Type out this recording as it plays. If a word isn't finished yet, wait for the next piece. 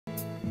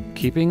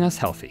Keeping us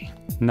healthy.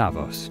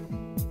 Navos.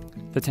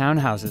 The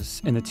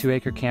townhouses in the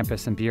 2-acre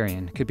campus in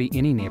Burien could be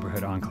any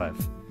neighborhood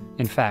enclave.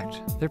 In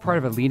fact, they're part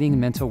of a leading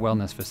mental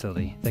wellness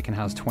facility that can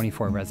house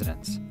 24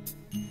 residents.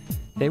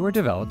 They were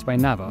developed by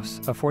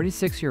Navos, a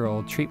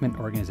 46-year-old treatment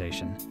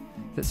organization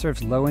that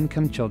serves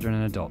low-income children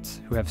and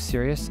adults who have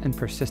serious and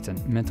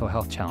persistent mental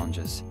health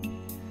challenges.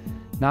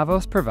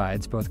 Navos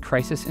provides both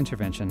crisis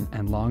intervention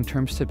and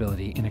long-term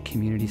stability in a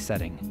community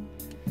setting.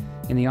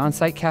 In the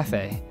on-site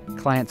cafe,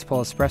 clients pull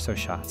espresso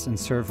shots and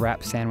serve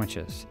wrap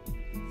sandwiches.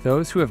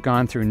 Those who have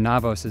gone through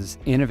Navos'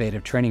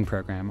 innovative training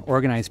program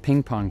organize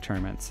ping-pong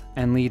tournaments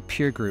and lead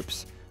peer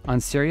groups on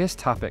serious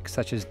topics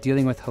such as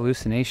dealing with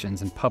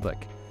hallucinations in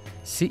public.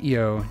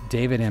 CEO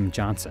David M.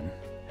 Johnson,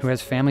 who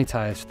has family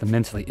ties to the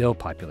mentally ill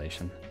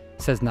population,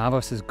 says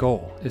Navos'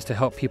 goal is to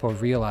help people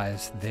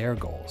realize their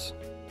goals.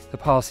 The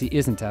policy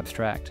isn't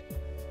abstract.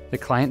 The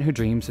client who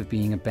dreams of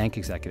being a bank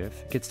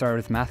executive gets started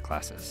with math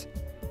classes,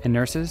 and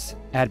nurses,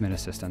 admin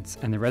assistants,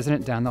 and the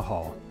resident down the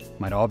hall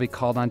might all be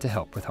called on to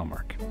help with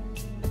homework.